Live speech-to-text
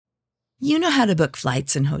You know how to book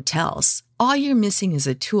flights and hotels. All you're missing is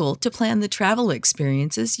a tool to plan the travel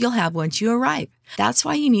experiences you'll have once you arrive. That's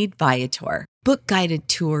why you need Viator. Book guided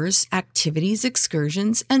tours, activities,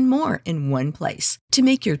 excursions, and more in one place to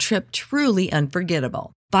make your trip truly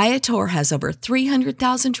unforgettable. Viator has over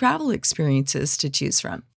 300,000 travel experiences to choose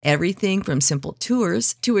from. Everything from simple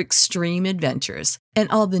tours to extreme adventures and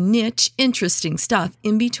all the niche, interesting stuff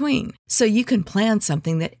in between. So you can plan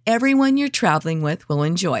something that everyone you're traveling with will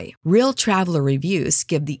enjoy. Real traveler reviews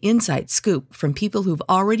give the inside scoop from people who've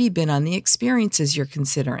already been on the experiences you're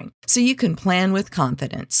considering. So you can plan with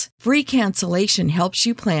confidence. Free cancellation helps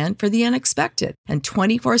you plan for the unexpected. And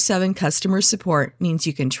 24/7 customer support means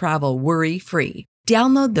you can travel worry-free.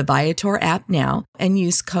 Download the Viator app now and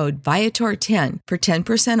use code Viator10 for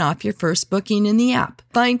 10% off your first booking in the app.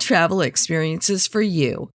 Find travel experiences for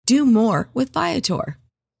you. Do more with Viator.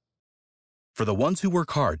 For the ones who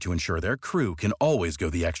work hard to ensure their crew can always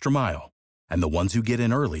go the extra mile, and the ones who get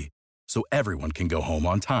in early so everyone can go home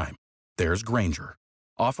on time, there's Grainger,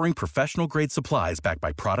 offering professional-grade supplies backed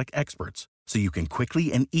by product experts so you can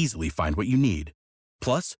quickly and easily find what you need.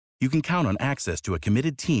 Plus, you can count on access to a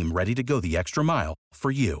committed team ready to go the extra mile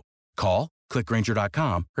for you. Call, click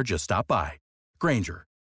Grainger.com, or just stop by. Grainger,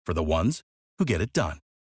 for the ones who get it done.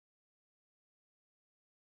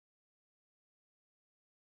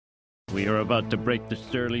 We are about to break the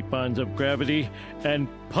surly bonds of gravity and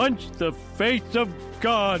punch the face of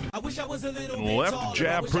God. Left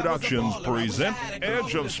Jab Productions present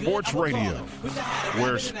Edge of Sports Radio,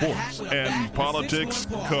 where sports and politics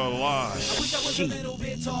collide.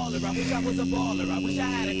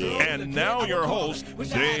 And now your host,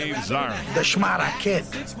 Dave Zirin. The Schmata Kid.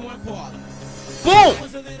 Boom!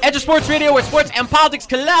 Edge of Sports Radio, where sports and politics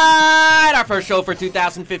collide. Our first show for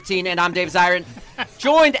 2015, and I'm Dave Zirin,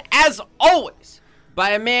 joined, as always, by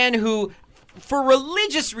a man who, for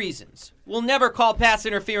religious reasons, will never call pass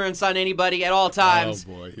interference on anybody at all times.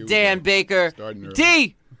 Oh boy, Dan Baker.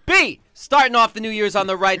 DB! Starting off the New Year's on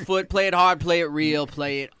the right foot. Play it hard, play it real,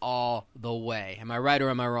 play it all the way. Am I right or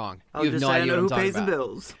am I wrong? You have no idea what I'm talking about. Who pays the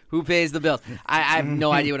bills? Who pays the bills? I have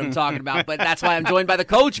no idea what I'm talking about, but that's why I'm joined by the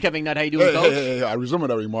coach, Kevin Nutt. How you doing, Coach? Hey, I resemble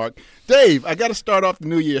that remark. Dave, I got to start off the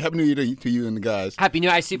new year. Happy New Year to you and the guys. Happy New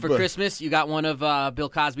Year. I see for Christmas you got one of Bill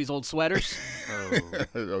Cosby's old sweaters.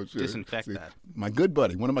 Oh, disinfect that. My good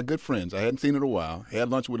buddy, one of my good friends, I hadn't seen in a while. I had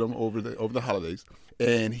lunch with him over the holidays,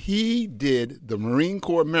 and he did the Marine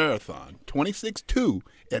Corps Marathon, 26-2,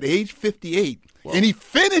 at age 58, and he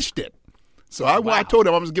finished it. So I told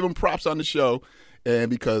him I was going to give him props on the show, and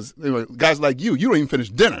because guys like you don't even finish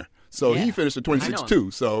dinner. So he finished at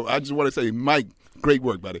 26-2. So I just want to say, Mike, great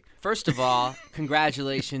work, buddy. First of all,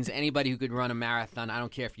 congratulations. Anybody who could run a marathon, I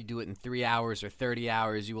don't care if you do it in 3 hours or 30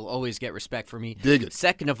 hours, you will always get respect from me. Dig it.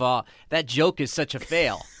 Second of all, that joke is such a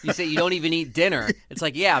fail. You say you don't even eat dinner. It's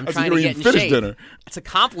like, I'm trying to get in shape. Dinner. It's a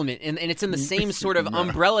compliment, and it's in the same sort of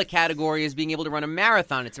umbrella category as being able to run a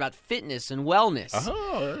marathon. It's about fitness and wellness.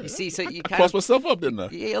 Oh, you see, so you kind crossed myself up, didn't I?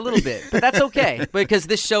 Yeah, a little bit, but that's okay because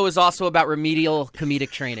this show is also about remedial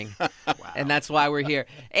comedic training, and that's why we're here.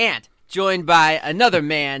 And joined by another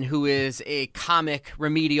man who is a comic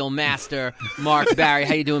remedial master, Mark Barry.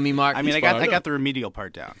 How you doing, Mark? I mean, I got the remedial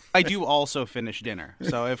part down. I do also finish dinner.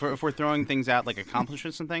 So if we're throwing things out like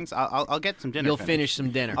accomplishments and things, I'll get some dinner. You'll finish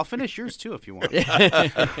some dinner. I'll finish yours too if you want.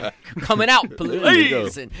 Coming out,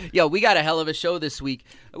 please. And, we got a hell of a show this week.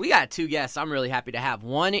 We got two guests I'm really happy to have.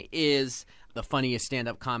 One is the funniest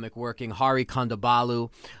stand-up comic working, Hari Kondabolu.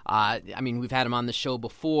 We've had him on the show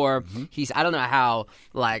before. Mm-hmm. I don't know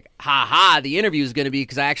how, the interview is going to be,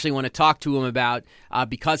 because I actually want to talk to him about,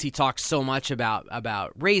 because he talks so much about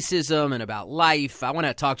racism and about life. I want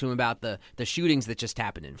to talk to him about the shootings that just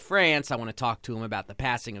happened in France. I want to talk to him about the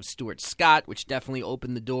passing of Stuart Scott, which definitely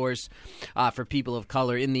opened the doors for people of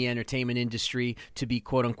color in the entertainment industry to be,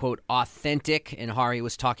 quote-unquote, authentic. And Hari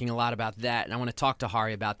was talking a lot about that, and I want to talk to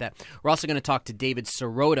Hari about that. We're also going to talk to David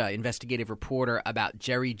Sirota, investigative reporter, about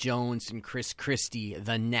Jerry Jones and Chris Christie,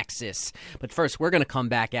 The Nexus. But first, we're going to come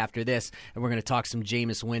back after this, and we're going to talk some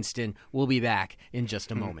Jameis Winston. We'll be back in just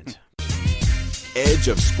a moment. Edge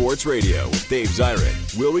of Sports Radio with Dave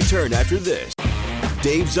Zirin will return after this.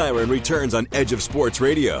 Dave Zirin returns on Edge of Sports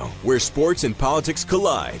Radio, where sports and politics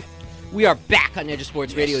collide. We are back on Edge of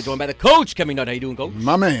Sports Radio, joined by the coach, Kevin Nutt. How you doing, Coach?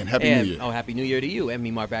 My man, Happy New Year. Oh, Happy New Year to you. And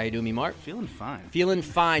me, Mark. How you doing, me, Mark? Feeling fine. Feeling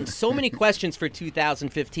fine. So many questions for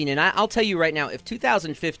 2015. And I'll tell you right now, if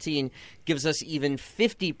 2015 gives us even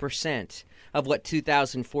 50% of what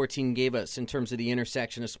 2014 gave us in terms of the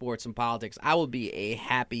intersection of sports and politics, I will be a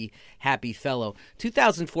happy, happy fellow.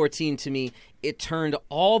 2014, to me, it turned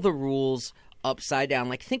all the rules upside down.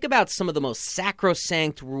 Like, think about some of the most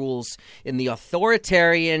sacrosanct rules in the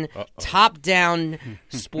authoritarian, top-down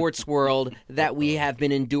sports world that we have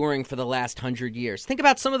been enduring for the last 100 years. Think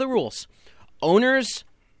about some of the rules. Owners,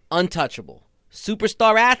 untouchable.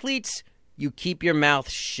 Superstar athletes, you keep your mouth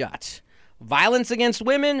shut. Violence against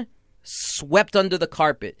women, swept under the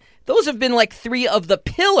carpet. Those have been like 3 of the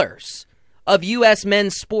pillars of U.S.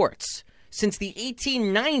 men's sports since the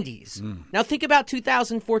 1890s. Now think about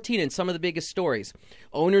 2014 and some of the biggest stories.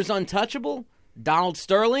 Owners untouchable, Donald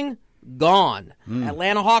Sterling, gone.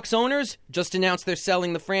 Atlanta Hawks owners just announced they're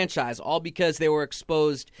selling the franchise, all because they were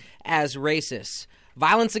exposed as racists.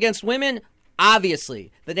 Violence against women,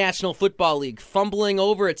 obviously, the National Football League fumbling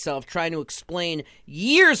over itself trying to explain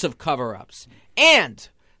years of cover-ups. And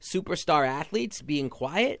superstar athletes being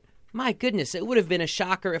quiet. My goodness, it would have been a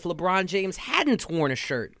shocker if LeBron James hadn't worn a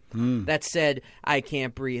shirt that said, "I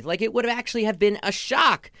can't breathe." Like, it would have been a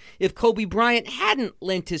shock if Kobe Bryant hadn't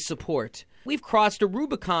lent his support. We've crossed a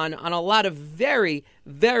Rubicon on a lot of very,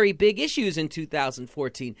 very big issues in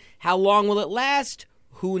 2014. How long will it last?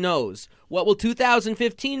 Who knows? What will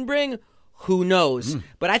 2015 bring? Who knows?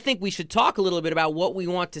 But I think we should talk a little bit about what we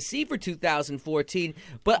want to see for 2014,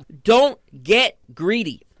 but don't get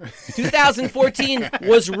greedy. 2014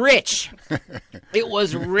 was rich. It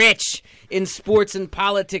was rich in sports and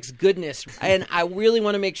politics goodness, and I really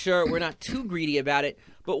want to make sure we're not too greedy about it.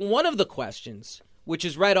 But one of the questions, which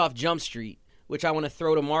is right off Jump Street, which I want to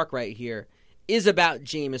throw to Mark right here, is about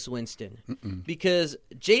Jameis Winston. Because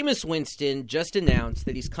Jameis Winston just announced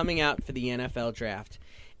that he's coming out for the NFL draft.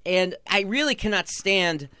 And I really cannot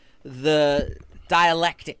stand the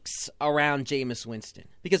dialectics around Jameis Winston.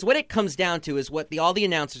 Because what it comes down to is what all the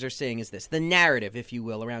announcers are saying is this. The narrative, if you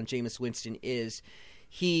will, around Jameis Winston is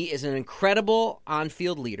he is an incredible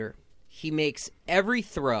on-field leader. He makes every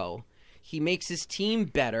throw. He makes his team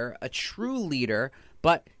better, a true leader,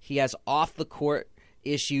 but he has off-the-court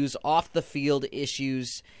issues, off-the-field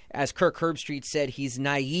issues. As Kirk Herbstreit said, he's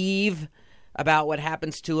naive about what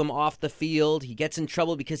happens to him off the field. He gets in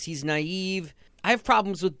trouble because he's naive. I have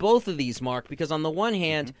problems with both of these, Mark, because on the one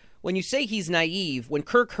hand, when you say he's naive, when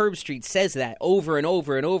Kirk Herbstreit says that over and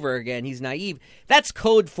over and over again, he's naive, that's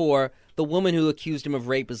code for the woman who accused him of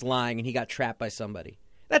rape is lying and he got trapped by somebody.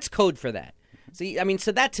 That's code for that. See, I mean,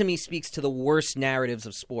 so that to me speaks to the worst narratives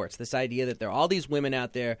of sports, this idea that there are all these women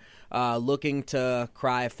out there looking to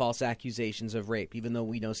cry false accusations of rape, even though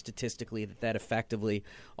we know statistically that effectively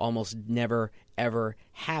almost never, ever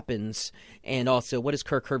happens. And also, what does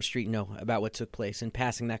Kirk Herbstreit know about what took place? And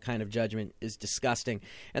passing that kind of judgment is disgusting.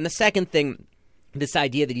 And the second thing, this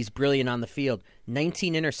idea that he's brilliant on the field,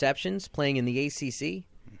 19 interceptions playing in the ACC.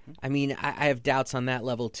 I mean, I have doubts on that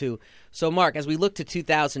level, too. So, Mark, as we look to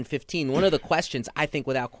 2015, one of the questions, I think,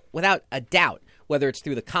 without a doubt, whether it's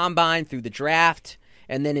through the combine, through the draft,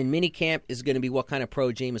 and then in minicamp, is going to be what kind of pro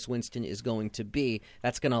Jameis Winston is going to be.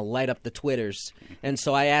 That's going to light up the Twitters. And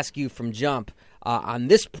so I ask you from jump, on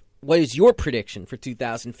this, what is your prediction for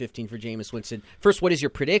 2015 for Jameis Winston? First, what is your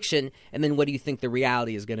prediction, and then what do you think the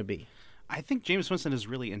reality is going to be? I think Jameis Winston is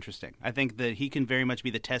really interesting. I think that he can very much be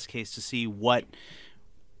the test case to see what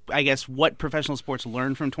professional sports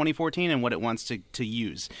learned from 2014 and what it wants to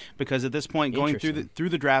use. Because at this point, going through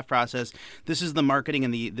the draft process, this is the marketing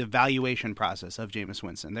and the valuation process of Jameis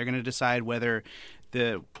Winston. They're going to decide whether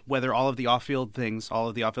all of the off-field things, all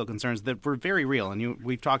of the off-field concerns that were very real, and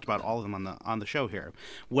we've talked about all of them on the show here,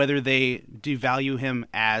 whether they devalue him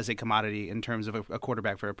as a commodity in terms of a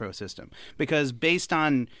quarterback for a pro system. Because based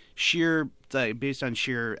on sheer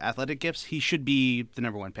athletic gifts, he should be the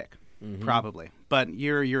number one pick. Probably. But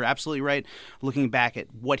you're absolutely right. Looking back at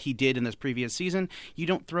what he did in this previous season, you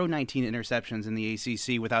don't throw 19 interceptions in the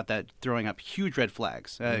ACC without that throwing up huge red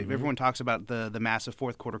flags. Everyone talks about the massive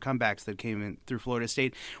fourth quarter comebacks that came in through Florida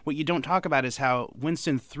State. What you don't talk about is how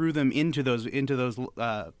Winston threw them into those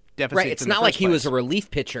deficits. Right, it's not like he was a relief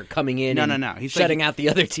pitcher coming in No. He's shutting out the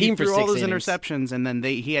other team for 6 innings. He threw all those interceptions, and then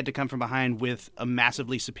he had to come from behind with a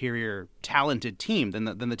massively superior, talented team than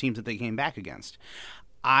the teams that they came back against.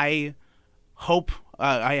 I hope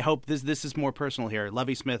this is more personal here.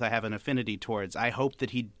 Lovie Smith, I have an affinity towards. I hope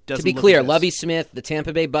that he doesn't. To be clear, Lovie Smith, the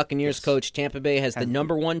Tampa Bay Buccaneers coach, Tampa Bay has the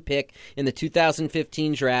number one pick in the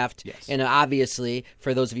 2015 draft. Yes. And obviously,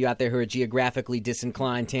 for those of you out there who are geographically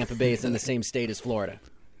disinclined, Tampa Bay is in the same state as Florida.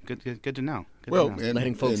 Good to know.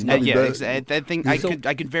 Letting folks know. I think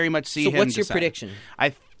I could very much see him. So what's your prediction?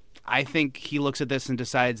 I think he looks at this and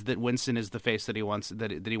decides that Winston is the face that he wants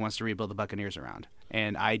to rebuild the Buccaneers around,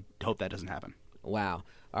 and I hope that doesn't happen. Wow.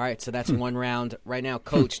 All right, so that's one round right now.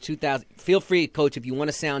 Coach, 2000. Feel free, Coach, if you want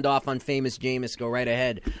to sound off on famous Jameis, go right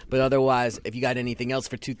ahead. But otherwise, if you got anything else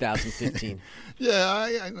for 2015.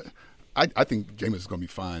 Yeah, I think Jameis is going to be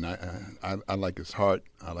fine. I like his heart.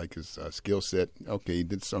 I like his skill set. Okay, he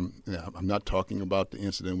did some. I'm not talking about the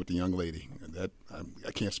incident with the young lady. That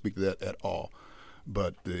I can't speak to that at all.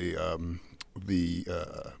 But the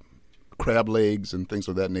crab legs and things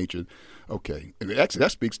of that nature. Okay, and actually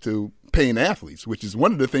that speaks to paying athletes, which is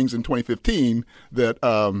one of the things in 2015 that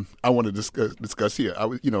I want to discuss here. I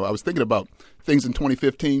was thinking about things in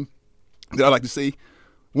 2015 that I'd like to see.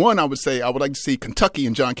 One, I would say I would like to see Kentucky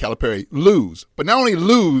and John Calipari lose, but not only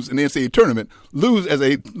lose in the NCAA tournament, lose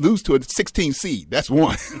to a 16 seed. That's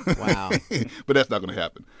one. Wow. But that's not going to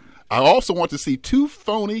happen. I also want to see two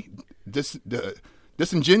phony,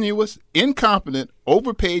 disingenuous, incompetent,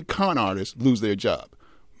 overpaid con artists lose their job.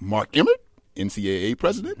 Mark Emmert, NCAA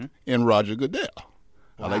president, and Roger Goodell.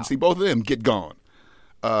 Wow. I'd like to see both of them get gone.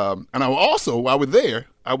 And I would also, while we're there,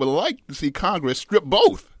 I would like to see Congress strip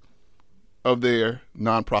both of their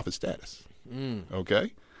nonprofit status.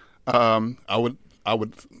 Okay? I would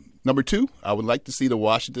number two, I would like to see the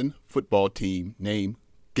Washington football team name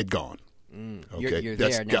get gone. Okay? You're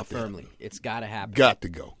there now firmly. It's got to happen. Got to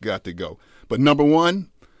go. But number one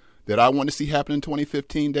that I want to see happen in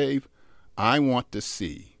 2015, Dave, I want to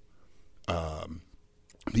see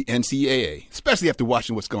the NCAA, especially after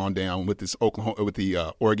watching what's gone down with this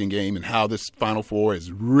Oregon game and how this Final Four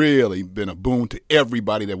has really been a boon to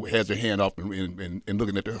everybody that has their hand off and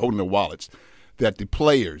looking at holding their wallets, that the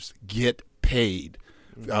players get paid.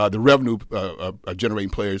 The revenue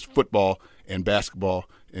generating players, football and basketball,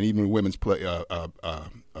 and even women's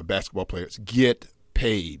basketball players get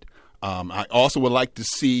paid. I also would like to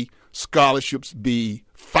see scholarships be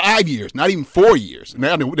 5 years, not even 4 years.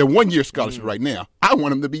 Now they're 1 year scholarship right now. I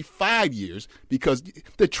want them to be 5 years because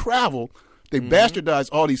the travel, they bastardize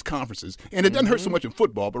all these conferences, and it doesn't hurt so much in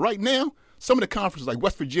football. But right now, some of the conferences, like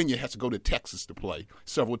West Virginia, has to go to Texas to play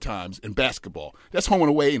several times in basketball. That's home and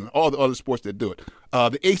away, and all the other sports that do it.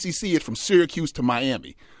 The ACC is from Syracuse to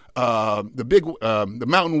Miami. The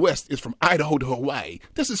Mountain West is from Idaho to Hawaii.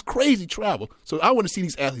 This is crazy travel. So I want to see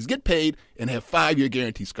these athletes get paid and have 5 year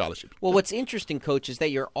guaranteed scholarships. Well, what's interesting, Coach, is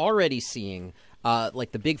that you're already seeing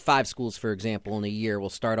like the Big Five schools, for example, in a year will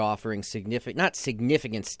start offering not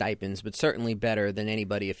significant stipends, but certainly better than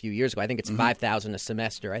anybody a few years ago. I think it's $5,000 a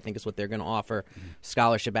semester. I think is what they're going to offer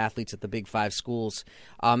scholarship athletes at the Big Five schools.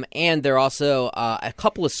 And they're also a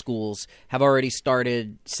couple of schools have already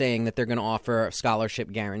started saying that they're going to offer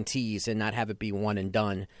scholarship guarantees and not have it be one and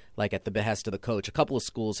done, like at the behest of the coach. A couple of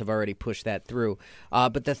schools have already pushed that through.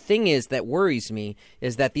 But the thing is that worries me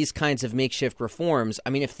is that these kinds of makeshift reforms, I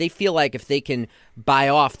mean, if they feel like if they can buy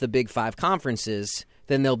off the Big Five conferences,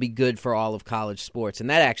 then they'll be good for all of college sports. And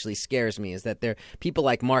that actually scares me, is that there people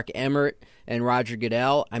like Mark Emmert and Roger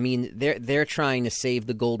Goodell, I mean, they're trying to save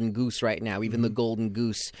the golden goose right now, even the golden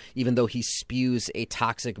goose, even though he spews a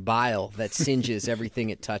toxic bile that singes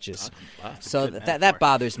everything it touches. So that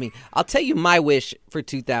bothers me. I'll tell you my wish for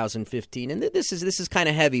 2015, and this is kind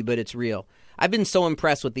of heavy, but it's real. I've been so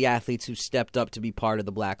impressed with the athletes who stepped up to be part of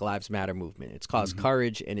the Black Lives Matter movement. It's caused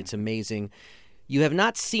courage, and it's amazing. You have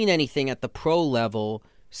not seen anything at the pro level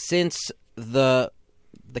since the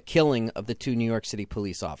killing of the 2 New York City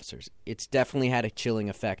police officers. It's definitely had a chilling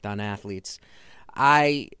effect on athletes.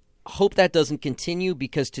 I hope that doesn't continue,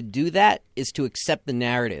 because to do that is to accept the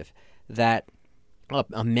narrative that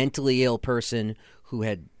a mentally ill person who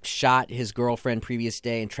had shot his girlfriend previous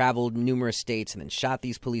day and traveled numerous states and then shot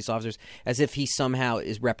these police officers, as if he somehow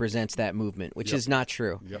represents that movement, which is not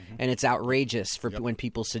true. And it's outrageous for when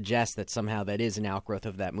people suggest that somehow that is an outgrowth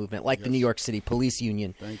of that movement, like the New York City Police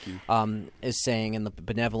Union is saying, and the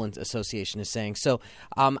Benevolent Association is saying. So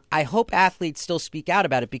I hope athletes still speak out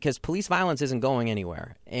about it, because police violence isn't going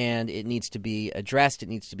anywhere, and it needs to be addressed. It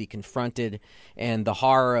needs to be confronted, and the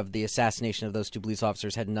horror of the assassination of those 2 police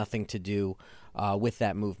officers had nothing to do with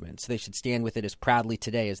that movement. So they should stand with it as proudly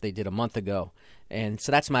today as they did a month ago. And so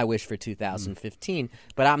that's my wish for 2015.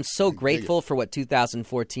 But I'm so grateful for what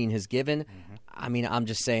 2014 has given. I mean, I'm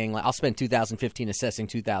just saying, I'll spend 2015 assessing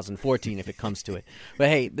 2014 if it comes to it. But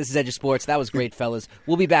hey, this is Edge of Sports. That was great, fellas.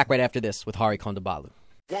 We'll be back right after this with Hari Kondabolu.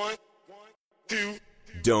 1, 2,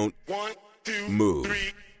 don't move.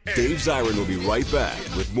 Dave Zirin will be right back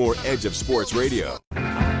with more Edge of Sports Radio.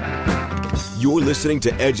 You're listening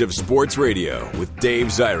to Edge of Sports Radio with Dave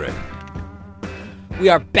Zirin. We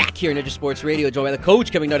are back here in Edge of Sports Radio, joined by the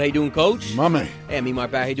coach, Kevin Nutt. How you doing, Coach? My man. And me,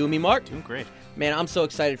 Mark Barry. How you doing, me, Mark? Doing great. Man, I'm so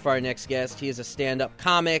excited for our next guest. He is a stand-up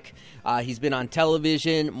comic. He's been on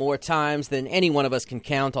television more times than any one of us can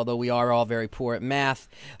count, although we are all very poor at math.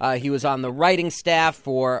 He was on the writing staff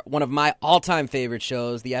for one of my all-time favorite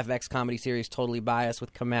shows, the FX comedy series Totally Biased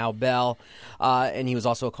with Kamau Bell, and he was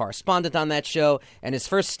also a correspondent on that show. And his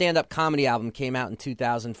first stand-up comedy album came out in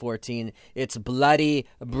 2014. It's bloody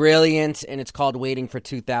brilliant, and it's called Waiting for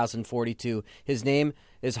 2042. His name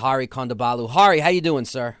is Hari Kondabolu. Hari, how you doing,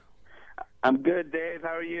 sir? I'm good, Dave.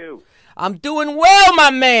 How are you? I'm doing well, my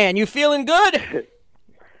man. You feeling good?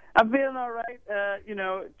 I'm feeling all right.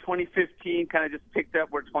 2015 kind of just picked up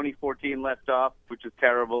where 2014 left off, which is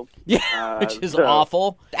terrible. Yeah, which is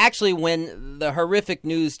awful. Actually, when the horrific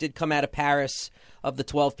news did come out of Paris of the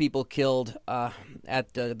 12 people killed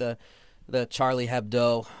at the Charlie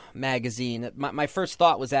Hebdo magazine, my first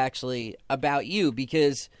thought was actually about you,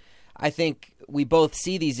 because I think we both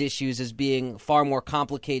see these issues as being far more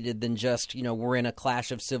complicated than just, we're in a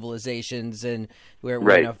clash of civilizations and we're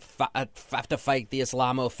right. going to have to fight the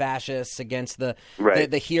Islamo-fascists against the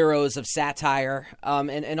heroes of satire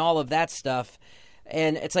and all of that stuff.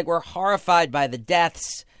 And it's like we're horrified by the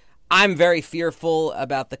deaths. I'm very fearful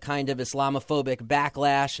about the kind of Islamophobic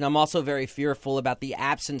backlash, and I'm also very fearful about the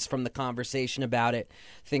absence from the conversation about it.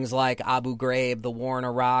 Things like Abu Ghraib, the war in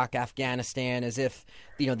Iraq, Afghanistan, as if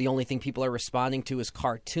the only thing people are responding to is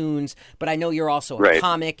cartoons. But I know you're also a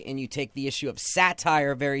comic, and you take the issue of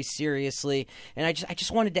satire very seriously. And I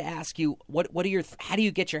just wanted to ask you, how do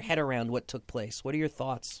you get your head around what took place? What are your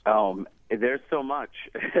thoughts? There's so much.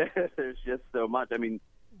 There's just so much. I mean,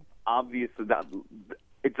 obviously that.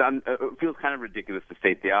 It feels kind of ridiculous to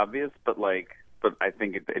state the obvious, but I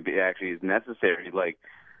think it actually is necessary.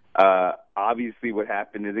 Obviously, what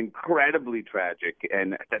happened is incredibly tragic,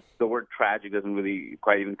 and the word tragic doesn't really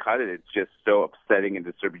quite even cut it. It's just so upsetting and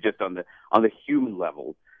disturbing, just on the human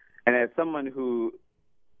level. And as someone who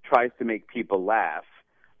tries to make people laugh,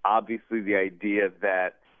 obviously the idea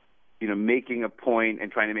that making a point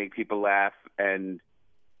and trying to make people laugh and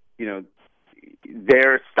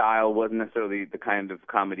their style wasn't necessarily the kind of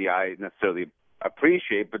comedy I necessarily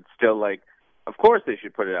appreciate, but still, of course they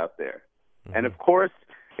should put it out there. Mm-hmm. And of course,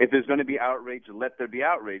 if there's going to be outrage, let there be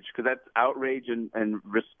outrage, because that's outrage and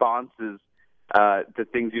responses to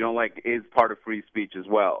things you don't like is part of free speech as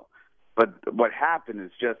well. But what happened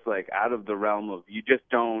is just out of the realm of you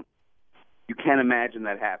can't imagine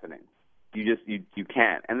that happening. You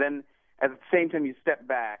can't. And then at the same time, you step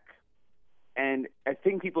back. And I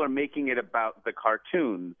think people are making it about the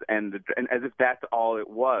cartoons and as if that's all it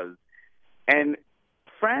was. And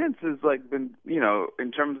France has been,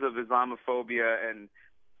 in terms of Islamophobia and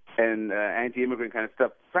anti-immigrant kind of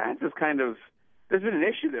stuff, France is there's been an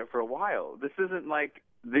issue there for a while. This isn't like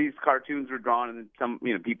these cartoons were drawn and some,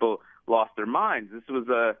 people lost their minds. This has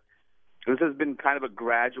been kind of a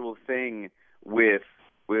gradual thing with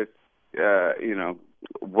what's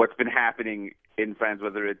been happening in France,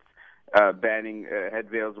 whether it's banning head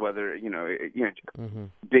veils, whether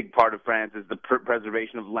big part of France is the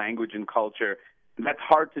preservation of language and culture. And that's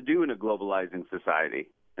hard to do in a globalizing society,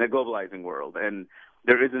 in a globalizing world, and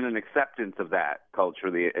there isn't an acceptance of that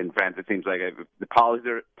culturally in France. It seems like the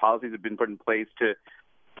policies have been put in place to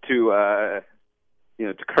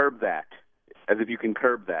curb that, as if you can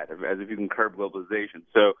curb that, as if you can curb globalization.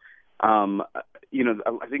 So, I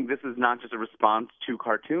think this is not just a response to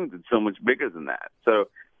cartoons; it's so much bigger than that. So.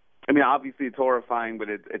 I mean, obviously it's horrifying, but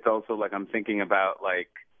it's also I'm thinking about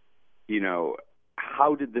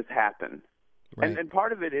how did this happen? Right. And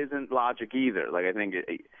part of it isn't logic either. I think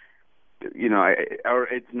or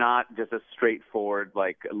it's not just a straightforward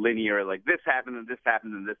linear this happened and this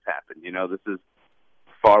happened and this happened. This is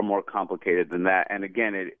far more complicated than that. And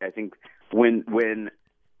again, I think when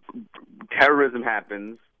terrorism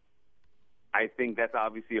happens, I think that's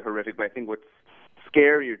obviously horrific. But I think what's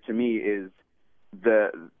scarier to me is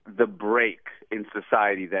the break in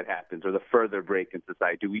society that happens, or the further break in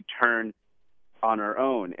society. Do we turn on our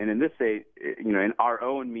own? And in this case, in our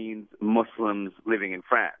own means Muslims living in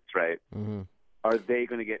France, right? Mm-hmm. Are they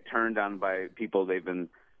going to get turned on by people they've been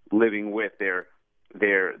living with, their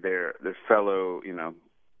fellow,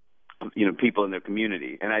 people in their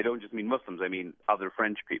community? And I don't just mean Muslims; I mean other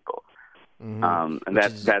French people. Mm-hmm. And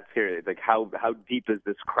that's serious. How deep is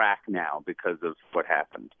this crack now because of what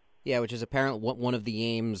happened? Yeah, which is apparently one of the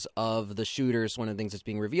aims of the shooters. One of the things that's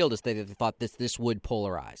being revealed is that they thought this would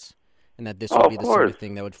polarize, and that this would be the sort of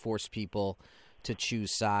thing that would force people to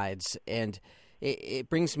choose sides. And it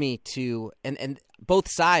brings me to, and both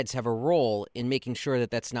sides have a role in making sure that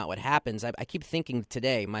that's not what happens. I keep thinking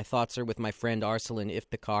today, my thoughts are with my friend Arsalan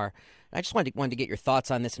Iftikhar. I just wanted to get your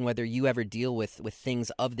thoughts on this and whether you ever deal with things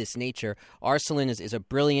of this nature. Arsalan is a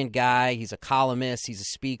brilliant guy. He's a columnist. He's a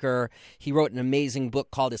speaker. He wrote an amazing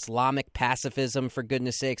book called Islamic Pacifism, for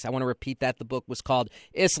goodness sakes. I want to repeat that. The book was called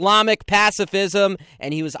Islamic Pacifism,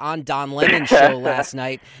 and he was on Don Lemon's show last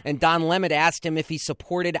night, and Don Lemon asked him if he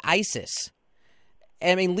supported ISIS.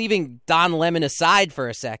 I mean, leaving Don Lemon aside for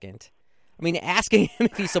a second, I mean, asking him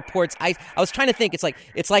if he supports ISIS. I was trying to think. It's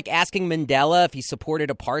like asking Mandela if he supported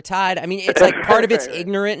apartheid. I mean, it's like part of it's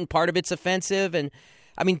ignorant and part of it's offensive. And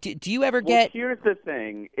I mean, do you ever get? Well, here's the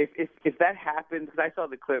thing: if that happens, because I saw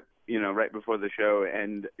the clip, right before the show,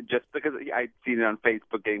 and just because I'd seen it on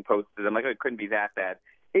Facebook getting posted, I'm like, oh, it couldn't be that bad.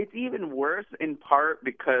 It's even worse in part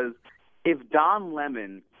because if Don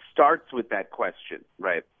Lemon starts with that question,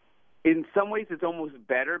 right? In some ways, it's almost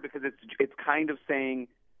better because it's kind of saying,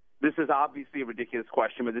 this is obviously a ridiculous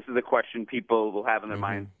question, but this is a question people will have in their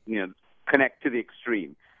minds, connect to the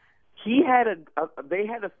extreme. They had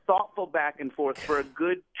a thoughtful back and forth for a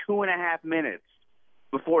good 2.5 minutes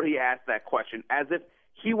before he asked that question, as if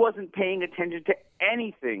he wasn't paying attention to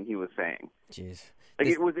anything he was saying. Jeez.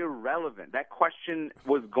 It was irrelevant. That question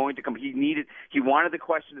was going to come. He wanted the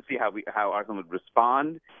question to see how Arsalan would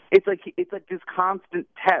respond. It's like this constant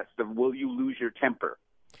test of, will you lose your temper?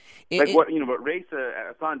 What Reza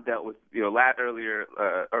Hassan dealt with earlier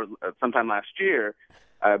or sometime last year,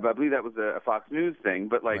 but I believe that was a Fox News thing.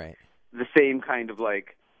 But right. The same kind of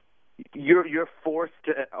you're forced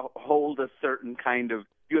to hold a certain kind of,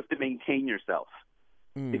 you have to maintain yourself.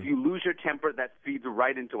 If you lose your temper, that feeds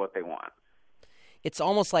right into what they want. It's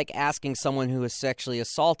almost like asking someone who was sexually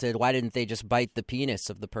assaulted, why didn't they just bite the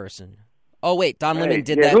penis of the person? Oh wait, Don Lemon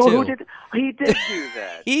did that too. He did do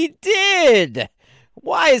that. He did.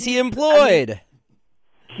 Why is he employed?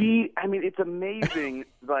 It's amazing.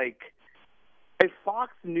 If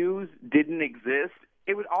Fox News didn't exist,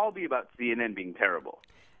 it would all be about CNN being terrible.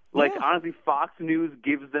 Honestly, Fox News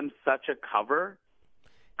gives them such a cover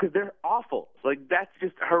because they're awful. That's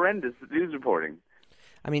just horrendous news reporting.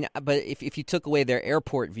 I mean, but if you took away their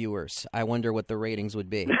airport viewers, I wonder what the ratings would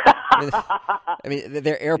be. I mean,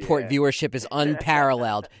 their airport viewership is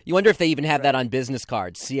unparalleled. You wonder if they even have that on business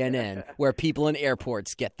cards, CNN, where people in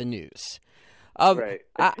airports get the news. Right.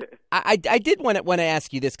 I did want to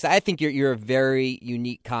ask you this because I think you're a very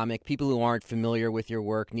unique comic. People who aren't familiar with your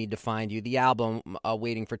work need to find you. The album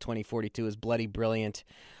Waiting for 2042 is bloody brilliant.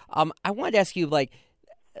 I wanted to ask you,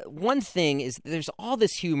 one thing is there's all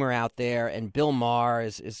this humor out there, and Bill Maher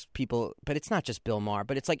is people, but it's not just Bill Maher,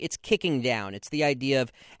 but it's kicking down. It's the idea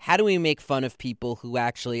of how do we make fun of people who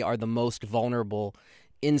actually are the most vulnerable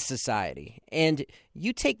in society. And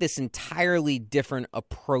you take this entirely different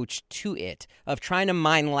approach to it of trying to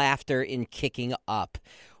mine laughter in kicking up.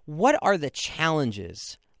 What are the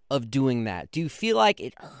challenges of doing that? Do you feel like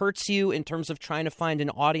it hurts you in terms of trying to find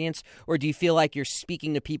an audience, or do you feel like you're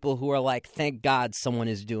speaking to people who are like, thank God someone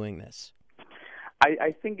is doing this?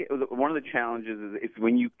 I think one of the challenges is if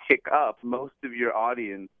when you kick up, most of your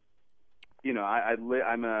audience,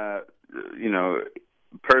 I'm a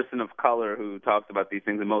person of color who talks about these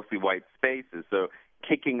things in mostly white spaces. So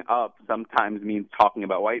kicking up sometimes means talking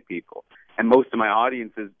about white people. And most of my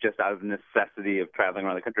audiences, just out of necessity of traveling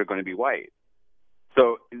around the country, are going to be white.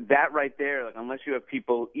 So that right there, unless you have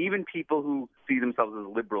people, even people who see themselves as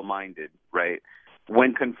liberal-minded, right,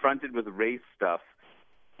 when confronted with race stuff,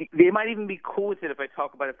 they might even be cool with it if I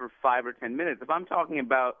talk about it for 5 or 10 minutes. If I'm talking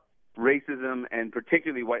about racism and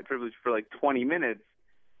particularly white privilege for 20 minutes,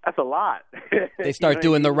 that's a lot. They start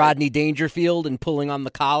doing the Rodney Dangerfield and pulling on the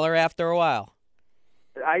collar after a while.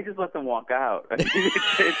 I just let them walk out.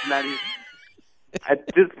 It's not even, at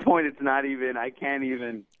this point, it's not even, I can't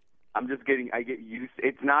even. I get used.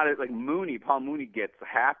 It's not like Paul Mooney gets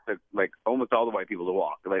half almost all the white people to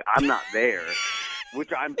walk. I'm not there, which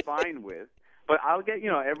I'm fine with. But I'll get,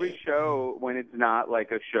 every show when it's not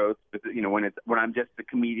like a show, when I'm just the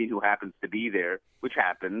comedian who happens to be there, which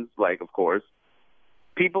happens, of course,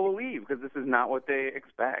 people will leave because this is not what they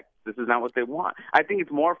expect. This is not what they want. I think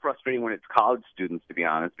it's more frustrating when it's college students, to be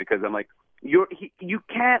honest, because I'm like, you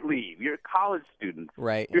can't leave. You're a college student.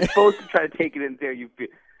 Right. You're supposed to try to take it in there. You feel,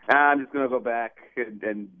 I'm just going to go back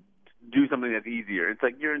and do something that's easier. It's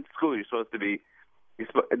like you're in school. You're supposed to be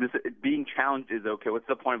being challenged is okay. What's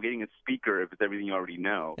the point of getting a speaker if it's everything you already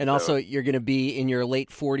know? And also, you're going to be in your late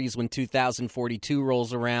 40s when 2042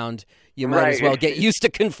 rolls around. You might as well get used to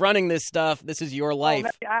confronting this stuff. This is your life.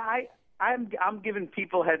 I'm giving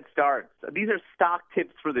people head starts. These are stock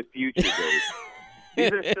tips for the future, Dave.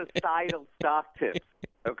 These are societal stock tips,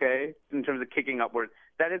 okay, in terms of kicking upward.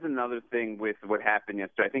 That is another thing with what happened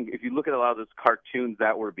yesterday. I think if you look at a lot of those cartoons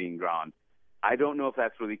that were being drawn, I don't know if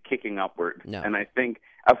that's really kicking upward. No. And I think,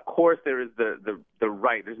 of course, there is the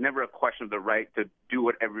right. There's never a question of the right to do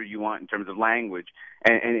whatever you want in terms of language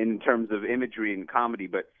and in terms of imagery and comedy.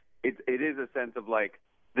 But it is a sense of like,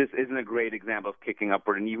 this isn't a great example of kicking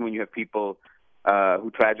upward. And even when you have people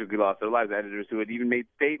who tragically lost their lives, editors who had even made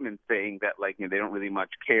statements saying that, like, they don't really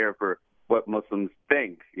much care for what Muslims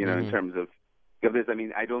think, in terms of this. I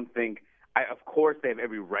mean, I don't think. Of course, they have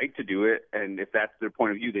every right to do it, and if that's their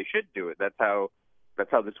point of view, they should do it. That's how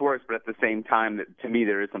this works. But at the same time, to me,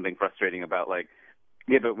 there is something frustrating about, like,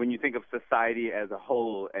 but when you think of society as a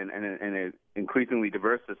whole and an increasingly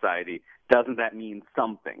diverse society, doesn't that mean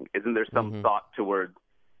something? Isn't there some thought towards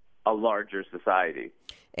a larger society?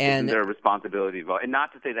 And isn't there a responsibility involved? And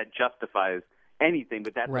not to say that justifies anything,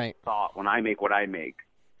 but that's a thought when I make what I make.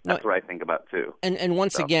 That's what I think about, too. And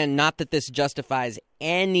once again, not that this justifies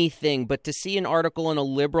anything, but to see an article in a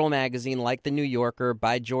liberal magazine like The New Yorker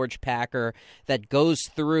by George Packer that goes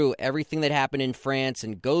through everything that happened in France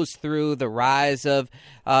and goes through the rise of,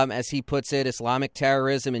 as he puts it, Islamic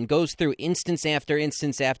terrorism, and goes through instance after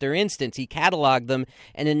instance after instance. He cataloged them,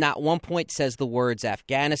 and in not one point says the words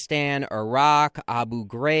Afghanistan, Iraq, Abu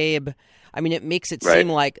Ghraib. I mean, it makes it seem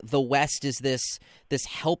like the West is this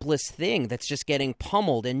helpless thing that's just getting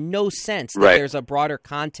pummeled, and no sense that there's a broader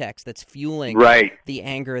context that's fueling the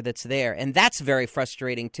anger that's there. And that's very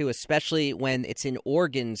frustrating, too, especially when it's in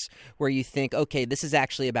organs where you think, okay, this is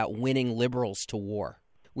actually about winning liberals to war.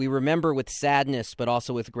 We remember with sadness, but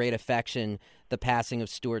also with great affection, the passing of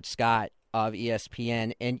Stuart Scott of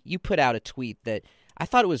ESPN. And you put out a tweet that I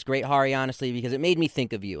thought it was great, Hari, honestly, because it made me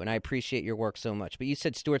think of you, and I appreciate your work so much. But you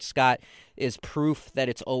said Stuart Scott is proof that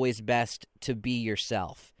it's always best to be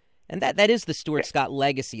yourself. And that is the Stuart Scott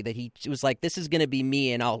legacy, that he was like, this is going to be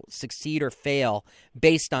me, and I'll succeed or fail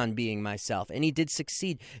based on being myself. And he did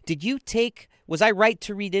succeed. Was I right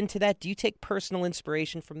to read into that? Do you take personal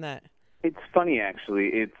inspiration from that? It's funny,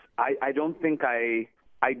 actually. I don't think I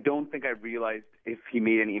realized if he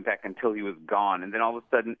made any impact until he was gone. And then all of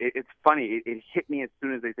a sudden, it's funny. It hit me as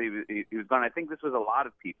soon as they said he was gone. I think this was a lot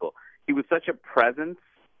of people. He was such a presence,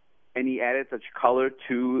 and he added such color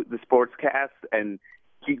to the sportscast, and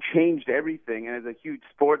he changed everything. And as a huge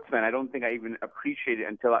sports fan, I don't think I even appreciated it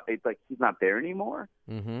until it's like he's not there anymore.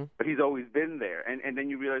 Mm-hmm. But he's always been there. And then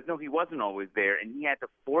you realize, no, he wasn't always there, and he had to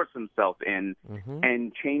force himself in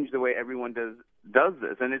and change the way everyone does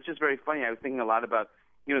this. And it's just very funny. I was thinking a lot about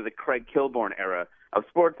the Craig Kilborn era of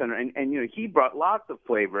SportsCenter, and he brought lots of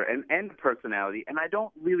flavor and personality, and I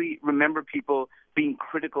don't really remember people being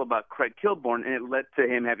critical about Craig Kilborn, and it led to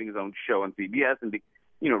him having his own show on CBS and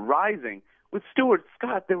rising. With Stuart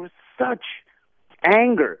Scott, there was such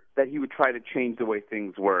anger that he would try to change the way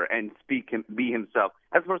things were and be himself,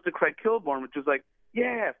 as opposed to Craig Kilborn, which was like,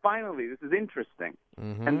 yeah, finally, this is interesting.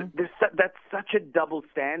 Mm-hmm. And that's such a double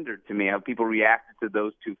standard to me, how people reacted to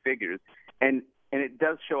those two figures. And it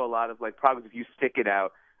does show a lot of progress if you stick it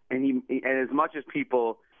out. And as much as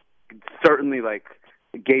people certainly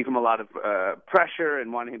gave him a lot of pressure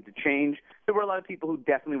and wanted him to change, there were a lot of people who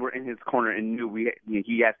definitely were in his corner and knew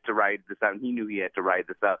he had to ride this out, and he knew he had to ride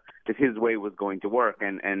this out, that his way was going to work.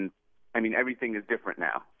 And I mean, everything is different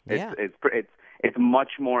now. Yeah. It's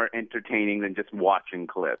much more entertaining than just watching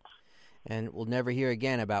clips. And we'll never hear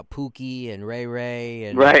again about Pookie and Ray Ray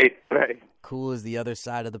and right. Cool as the other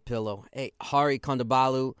side of the pillow. Hey, Hari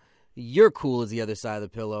Kondabolu, you're cool as the other side of the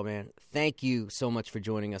pillow, man. Thank you so much for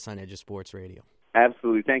joining us on Edge of Sports Radio.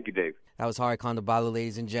 Absolutely. Thank you, Dave. That was Hari Kondabolu,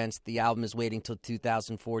 ladies and gents. The album is waiting till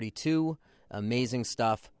 2042. Amazing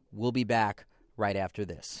stuff. We'll be back right after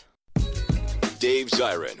this. Dave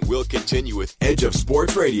Zirin will continue with Edge of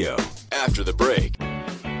Sports Radio after the break.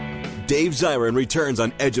 Dave Zirin returns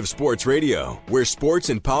on Edge of Sports Radio, where sports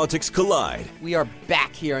and politics collide. We are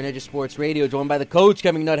back here on Edge of Sports Radio, joined by the coach,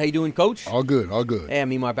 Kevin Nutt. How you doing, Coach? All good. Hey,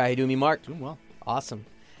 I'm Mark. How you doing, Mark? Doing well. Awesome.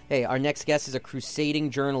 Hey, our next guest is a crusading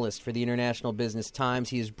journalist for the International Business Times.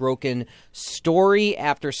 He has broken story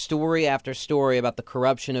after story after story about the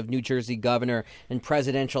corruption of New Jersey governor and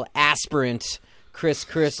presidential aspirant Chris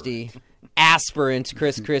Christie.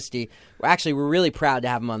 Actually, we're really proud to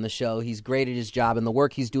have him on the show. He's great at his job, and the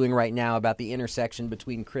work he's doing right now about the intersection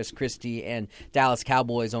between Chris Christie and Dallas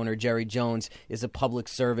Cowboys owner Jerry Jones is a public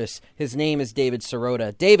service. His name is David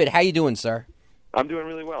Sirota. David, how you doing, sir? I'm doing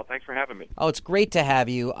really well. Thanks for having me. Oh, it's great to have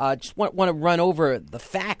you. Just want to run over the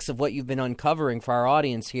facts of what you've been uncovering for our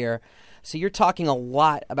audience here. So you're talking a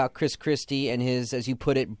lot about Chris Christie and his, as you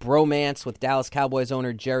put it, bromance with Dallas Cowboys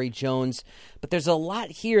owner Jerry Jones. But there's a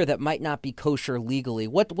lot here that might not be kosher legally.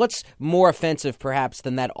 What's more offensive, perhaps,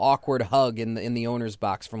 than that awkward hug in the owner's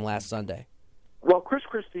box from last Sunday? Well, Chris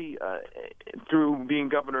Christie, through being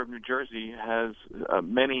governor of New Jersey, has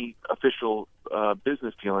many official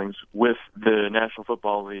business dealings with the National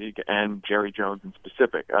Football League and Jerry Jones in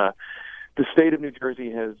specific. The state of New Jersey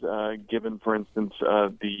has given, for instance,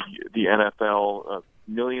 the NFL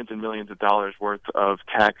millions and millions of dollars worth of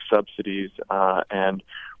tax subsidies and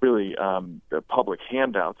really public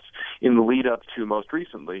handouts in the lead up to, most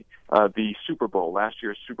recently, the Super Bowl, last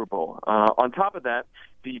year's Super Bowl. On top of that,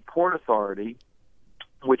 the Port Authority,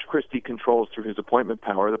 which Christie controls through his appointment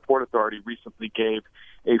power, the Port Authority recently gave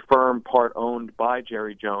a firm part owned by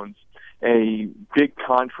Jerry Jones a big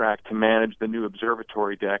contract to manage the new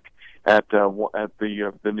observatory deck at the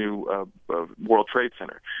new World Trade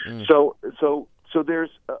Center. So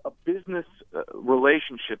there's a business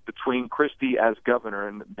relationship between Christie as governor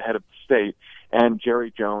and the head of the state and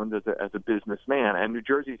Jerry Jones as a businessman. And New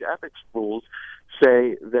Jersey's ethics rules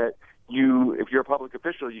say that if you're a public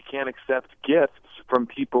official, you can't accept gifts from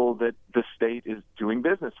people that the state is doing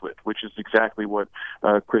business with, which is exactly what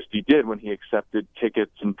Christie did when he accepted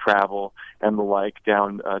tickets and travel and the like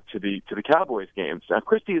down to the Cowboys games. Now,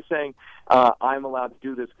 Christie is saying, I'm allowed to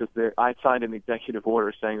do this because I signed an executive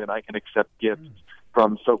order saying that I can accept gifts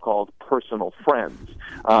from so-called personal friends.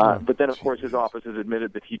 But then, of course, his office has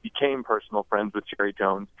admitted that he became personal friends with Jerry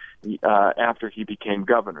Jones after he became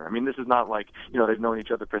governor. I mean, this is not like, they've known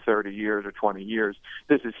each other for 30 years or 20 years.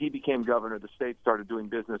 This is he became governor, the state started doing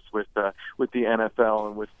business with the NFL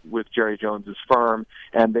and with Jerry Jones's firm,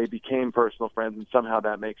 and they became personal friends, and somehow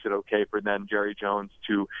that makes it okay for then Jerry Jones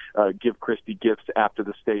to give Christie gifts after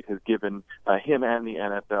the state has given him and the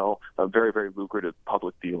NFL very, very lucrative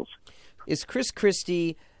public deals. Is Chris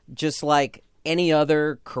Christie just like any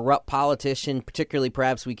other corrupt politician, particularly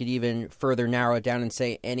perhaps we could even further narrow it down and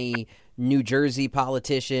say any New Jersey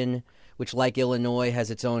politician, which like Illinois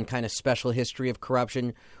has its own kind of special history of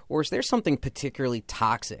corruption, or is there something particularly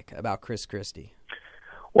toxic about Chris Christie?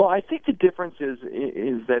 Well, I think the difference is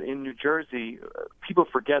that in New Jersey, people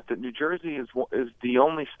forget that New Jersey is the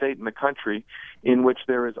only state in the country in which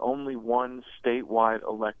there is only one statewide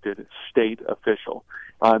elected state official.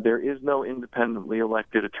 There is no independently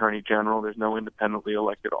elected attorney general. There's no independently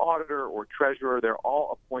elected auditor or treasurer. They're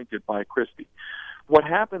all appointed by Christie. What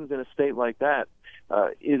happens in a state like that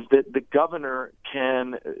is that the governor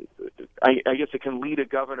can, I guess it can lead a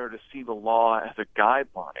governor to see the law as a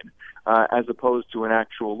guideline as opposed to an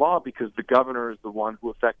actual law, because the governor is the one who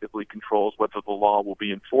effectively controls whether the law will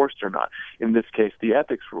be enforced or not, in this case, the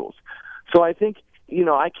ethics rules. So I think,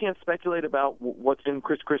 I can't speculate about what's in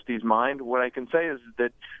Chris Christie's mind. What I can say is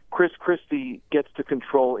that Chris Christie gets to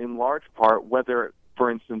control in large part whether, for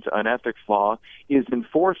instance, an ethics law is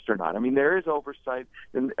enforced or not. I mean, there is oversight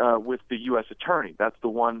with the U.S. Attorney. That's the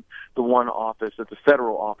one office, that's a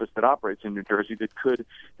federal office that operates in New Jersey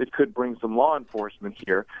that could bring some law enforcement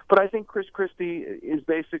here. But I think Chris Christie is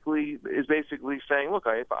basically saying, look,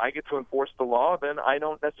 if I get to enforce the law, then I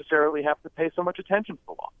don't necessarily have to pay so much attention to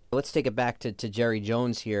the law. Let's take it back to Jerry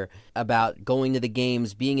Jones here about going to the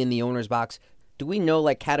games, being in the owner's box. Do we know,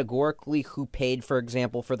 categorically who paid, for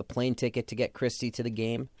example, for the plane ticket to get Christie to the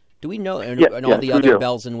game? Do we know, and all the other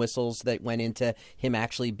bells and whistles that went into him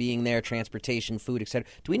actually being there, transportation, food, etc.?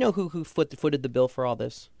 Do we know who footed the bill for all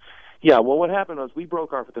this? Yeah, well, what happened was we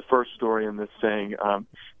broke off the first story in this saying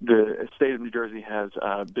the state of New Jersey has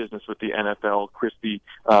business with the NFL. Christie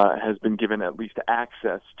has been given at least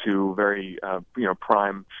access to very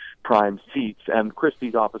prime seats, and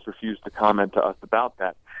Christie's office refused to comment to us about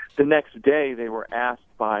that. The next day, they were asked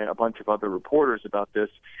by a bunch of other reporters about this,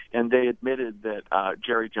 and they admitted that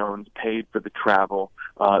Jerry Jones paid for the travel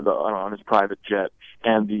on his private jet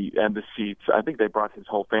and the seats. I think they brought his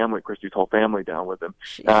whole family, Christie's whole family, down with him.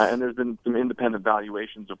 And there's been some independent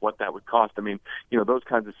valuations of what that would cost. I mean, those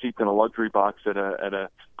kinds of seats in a luxury box at a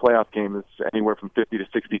playoff game is anywhere from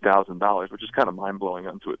 $50,000 to $60,000, which is kind of mind blowing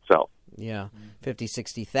unto itself. Yeah, 50,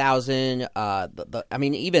 60,000. I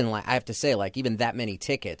mean, even I have to say, even that many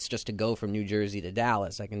tickets just to go from New Jersey to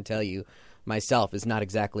Dallas, I can tell you myself, is not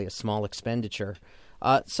exactly a small expenditure.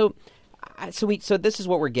 So this is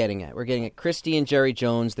what we're getting at. We're getting at Christie and Jerry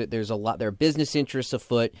Jones. There's there are business interests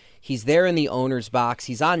afoot. He's there in the owner's box.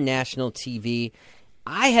 He's on national TV.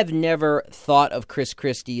 I have never thought of Chris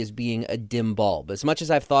Christie as being a dim bulb. As much as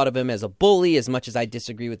I've thought of him as a bully, as much as I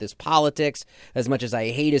disagree with his politics, as much as I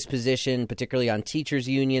hate his position, particularly on teachers'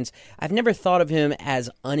 unions, I've never thought of him as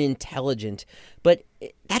unintelligent. But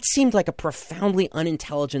that seemed like a profoundly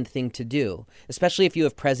unintelligent thing to do, especially if you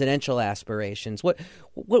have presidential aspirations.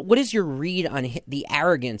 What is your read on the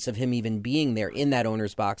arrogance of him even being there in that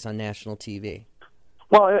owner's box on national TV?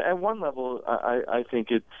 Well, at one level, I think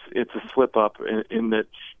it's a slip up in that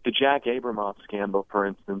the Jack Abramoff scandal, for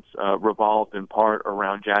instance, revolved in part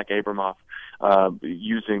around Jack Abramoff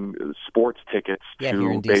using sports tickets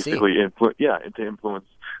to basically influence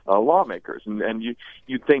lawmakers, and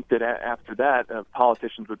you'd think that after that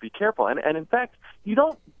politicians would be careful, and in fact you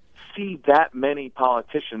don't see that many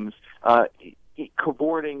politicians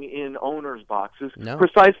cavorting in owners' boxes,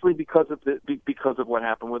 precisely because of what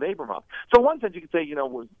happened with Abramoff. So in one sense you could say,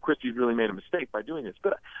 Christie's really made a mistake by doing this.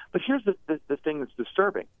 But here's the thing that's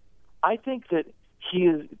disturbing. I think that he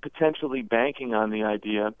is potentially banking on the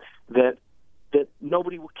idea that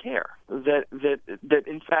nobody will care. That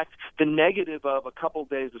in fact the negative of a couple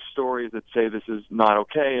days of stories that say this is not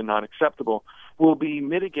okay and not acceptable will be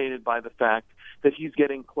mitigated by the fact that he's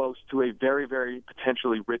getting close to a very, very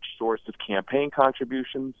potentially rich source of campaign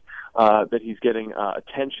contributions, that he's getting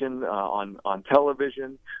attention on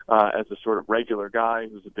television as a sort of regular guy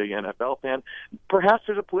who's a big NFL fan. Perhaps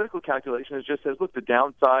there's a political calculation that just says, look, the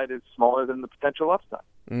downside is smaller than the potential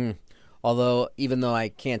upside. Although, even though I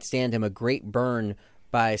can't stand him, a great burn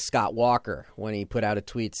by Scott Walker when he put out a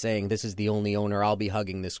tweet saying, "This is the only owner I'll be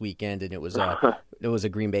hugging this weekend," and it was a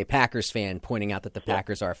Green Bay Packers fan pointing out that the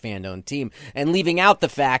Packers are a fan-owned team and leaving out the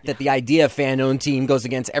fact that the idea of fan-owned team goes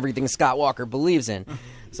against everything Scott Walker believes in.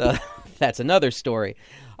 So that's another story.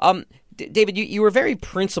 David, you were very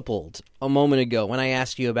principled a moment ago when I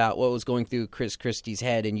asked you about what was going through Chris Christie's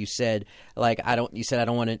head, and you said, I don't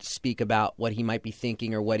want to speak about what he might be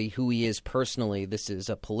thinking or who he is personally. This is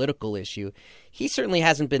a political issue. He certainly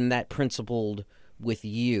hasn't been that principled with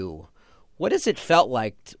you. What has it felt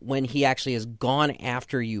like when he actually has gone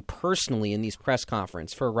after you personally in these press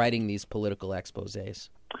conferences for writing these political exposés?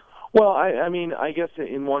 Well, I mean, I guess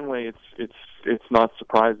in one way it's not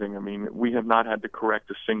surprising. I mean, we have not had to correct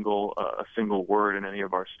a single word in any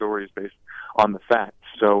of our stories based on the facts.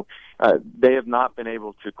 So they have not been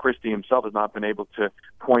able to. Christie himself has not been able to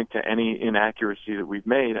point to any inaccuracy that we've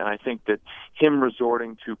made, and I think that him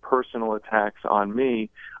resorting to personal attacks on me,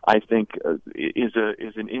 I think, is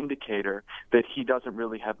an indicator that he doesn't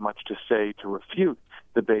really have much to say to refute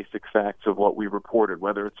the basic facts of what we reported,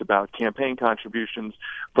 whether it's about campaign contributions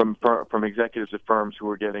from executives at firms who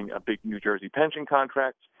are getting a big New Jersey pension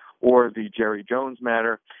contract, or the Jerry Jones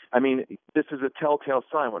matter. I mean, this is a telltale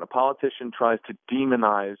sign when a politician tries to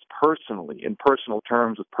demonize personally, in personal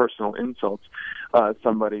terms with personal insults,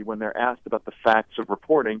 somebody when they're asked about the facts of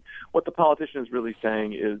reporting. What the politician is really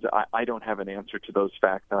saying is, I don't have an answer to those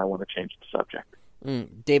facts, and I want to change the subject.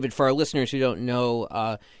 David, for our listeners who don't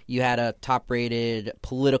know, you had a top-rated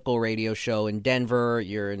political radio show in Denver.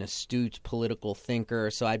 You're an astute political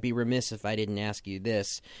thinker, so I'd be remiss if I didn't ask you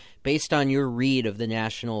this. Based on your read of the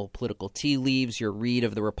national political tea leaves, your read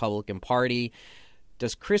of the Republican Party,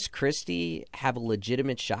 does Chris Christie have a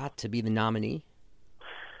legitimate shot to be the nominee?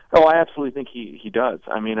 Oh, I absolutely think he does.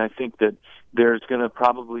 I mean, I think that there's going to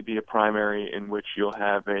probably be a primary in which you'll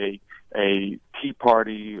have a Tea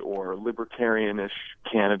Party or libertarianish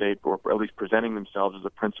candidate, or at least presenting themselves as a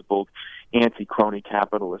principled anti-crony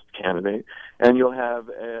capitalist candidate, and you'll have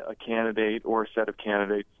a candidate or a set of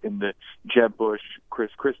candidates in the Jeb Bush,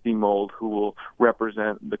 Chris Christie mold who will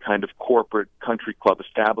represent the kind of corporate country club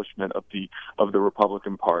establishment of the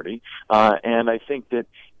Republican Party. And I think that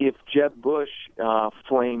if Jeb Bush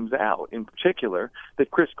flames out, in particular,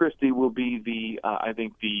 that Chris Christie will be the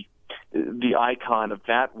icon of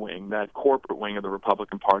that wing, that corporate wing of the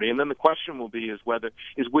Republican Party. And then the question will be is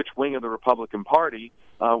which wing of the Republican Party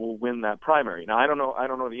will win that primary. Now, I don't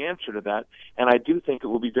know the answer to that, and I do think it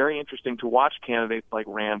will be very interesting to watch candidates like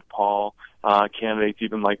Rand Paul, candidates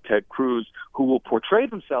even like Ted Cruz, who will portray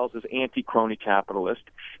themselves as anti-crony capitalist,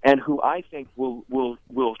 and who I think will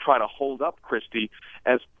try to hold up Christie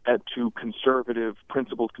as to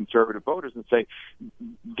principled conservative voters and say,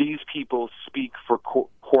 these people speak for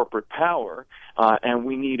corporate power, and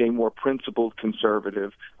we need a more principled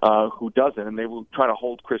conservative who doesn't. And they will try to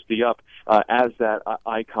hold Christie up as that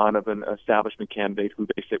icon of an establishment candidate who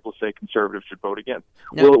will say conservatives should vote against.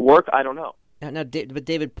 Will it work? I don't know. Now, but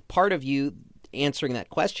David, part of you answering that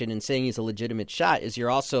question and saying he's a legitimate shot is you're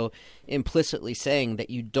also implicitly saying that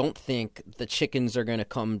you don't think the chickens are going to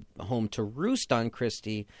come home to roost on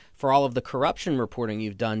Christie for all of the corruption reporting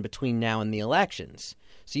you've done between now and the elections.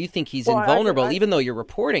 So you think he's invulnerable, even though you're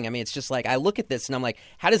reporting. I mean, it's just like, I look at this and I'm like,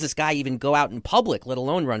 how does this guy even go out in public, let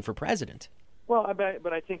alone run for president? Well,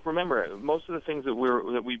 but I think, remember, most of the things that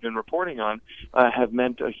we've been reporting on have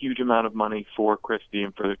meant a huge amount of money for Christie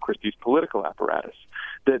and for Christie's political apparatus.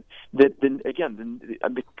 The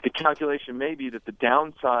calculation may be that the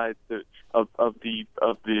downside of the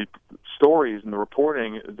stories and the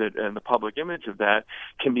reporting and the public image of that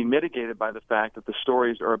can be mitigated by the fact that the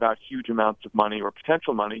stories are about huge amounts of money or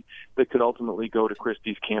potential money that could ultimately go to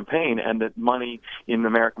Christie's campaign, and that money in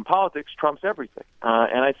American politics trumps everything.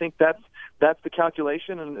 And I think that's the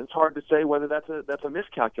calculation, and it's hard to say whether that's a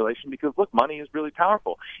miscalculation, because look, money is really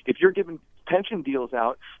powerful. If you're giving pension deals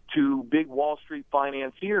out to big Wall Street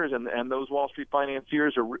financiers, and those Wall Street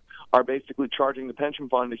financiers are basically charging the pension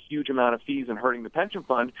fund a huge amount of fees and hurting the pension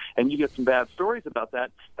fund, and you get some bad stories about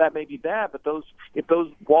that, that may be bad. But if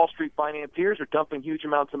those Wall Street financiers are dumping huge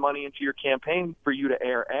amounts of money into your campaign for you to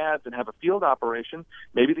air ads and have a field operation,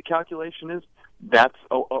 maybe the calculation is that's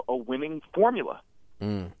a winning formula.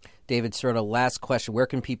 David Sirota, last question. Where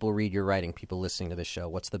can people read your writing, people listening to this show?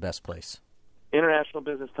 What's the best place? International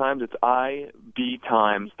Business Times. It's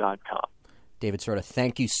ibtimes.com. David Sirota,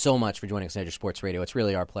 thank you so much for joining us on Edge of Sports Radio. It's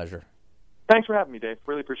really our pleasure. Thanks for having me, Dave.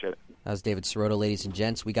 Really appreciate it. That was David Sirota, ladies and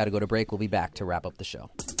gents. We got to go to break. We'll be back to wrap up the show.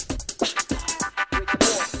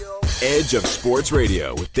 Edge of Sports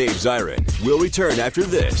Radio with Dave Zirin will return after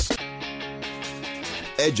this.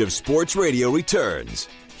 Edge of Sports Radio returns.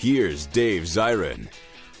 Here's Dave Zirin.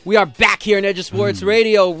 We are back here in Edge of Sports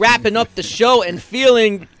Radio, wrapping up the show and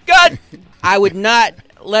feeling good. I would not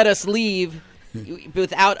let us leave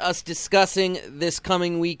without us discussing this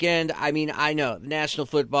coming weekend. I mean, I know, the National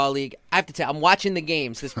Football League. I have to tell you, I'm watching the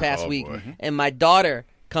games this past week, and my daughter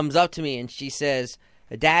comes up to me and she says,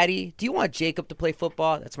 Daddy, do you want Jacob to play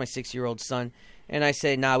football? That's my 6-year-old son. And I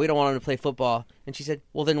say, nah, we don't want him to play football. And she said,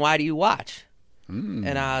 well, then why do you watch?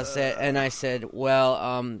 And I said,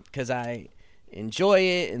 well, because I enjoy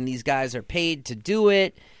it, and these guys are paid to do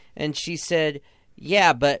it. And she said,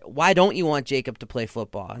 yeah, but why don't you want Jacob to play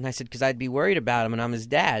football? And I said, because I'd be worried about him, and I'm his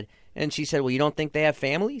dad. And she said, well, you don't think they have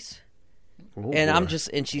families?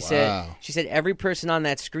 She said, every person on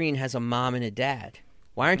that screen has a mom and a dad.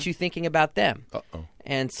 Why aren't you thinking about them?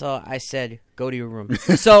 And so I said, go to your room.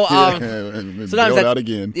 So, out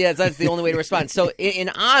again. Yeah, that's the only way to respond. So in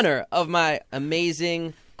honor of my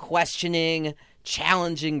amazing, questioning,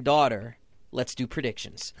 challenging daughter, let's do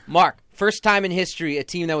predictions. Mark, first time in history, a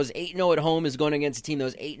team that was 8-0 at home is going against a team that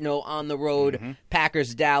was 8-0 on the road.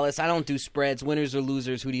 Packers, Dallas. I don't do spreads, winners or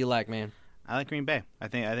losers. Who do you like, man? I like Green Bay. I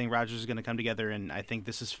think Rodgers is going to come together, and I think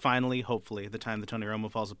this is finally, hopefully, the time that Tony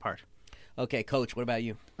Romo falls apart. Okay, Coach, what about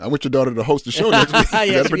you? I want your daughter to host the show next week.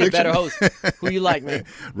 Yeah, she'll be a better host. Who you like, man?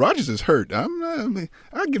 Rodgers is hurt. I'll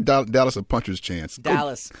give Dallas a puncher's chance.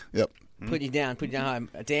 Dallas. Yep. Put you down.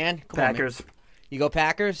 Dan? Come Packers. On, man. You go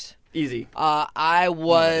Packers? Easy. I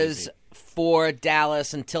was for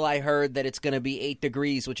Dallas until I heard that it's going to be 8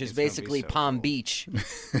 degrees, which is basically Palm Beach.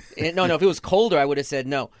 No, if it was colder, I would have said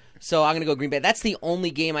no. So I'm going to go Green Bay. That's the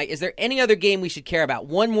only game. Is there any other game we should care about?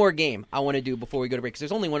 One more game I want to do before we go to break, because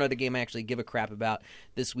there's only one other game I actually give a crap about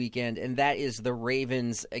this weekend, and that is the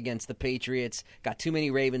Ravens against the Patriots. Got too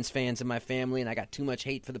many Ravens fans in my family, and I got too much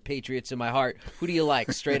hate for the Patriots in my heart. Who do you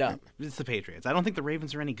like, straight up? It's the Patriots. I don't think the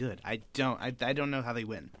Ravens are any good. I don't know how they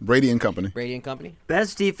win. Brady and company.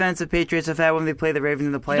 Best defense the Patriots have had when they play the Ravens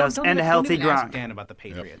in the playoffs, and a healthy Gronk. Dan about the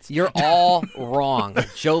Patriots. You're all wrong.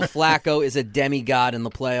 Joe Flacco is a demigod in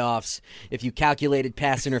the playoffs. If you calculated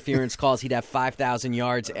pass interference calls, he'd have 5,000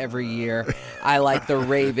 yards every year. I like the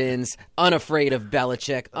Ravens, unafraid of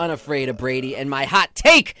Belichick, unafraid of Brady. And my hot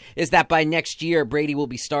take is that by next year, Brady will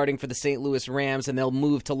be starting for the St. Louis Rams, and they'll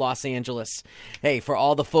move to Los Angeles. Hey, for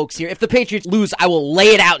all the folks here, if the Patriots lose, I will lay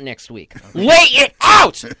it out next week. Lay it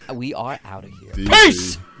out! We are out of here.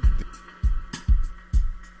 Peace!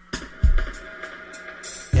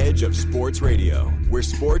 Edge of Sports Radio, where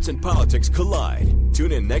sports and politics collide.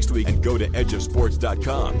 Tune in next week and go to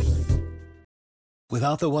edgeofsports.com.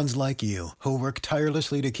 Without the ones like you, who work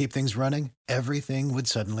tirelessly to keep things running, everything would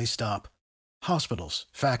suddenly stop. Hospitals,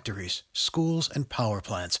 factories, schools, and power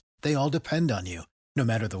plants, they all depend on you. No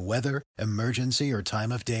matter the weather, emergency, or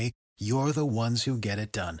time of day, you're the ones who get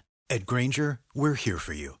it done. At Grainger, we're here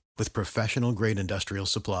for you with professional-grade industrial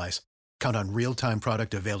supplies. Count on real-time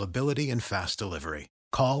product availability and fast delivery.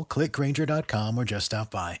 Call, click Grainger.com, or just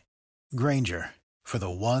stop by. Grainger, for the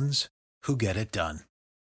ones who get it done.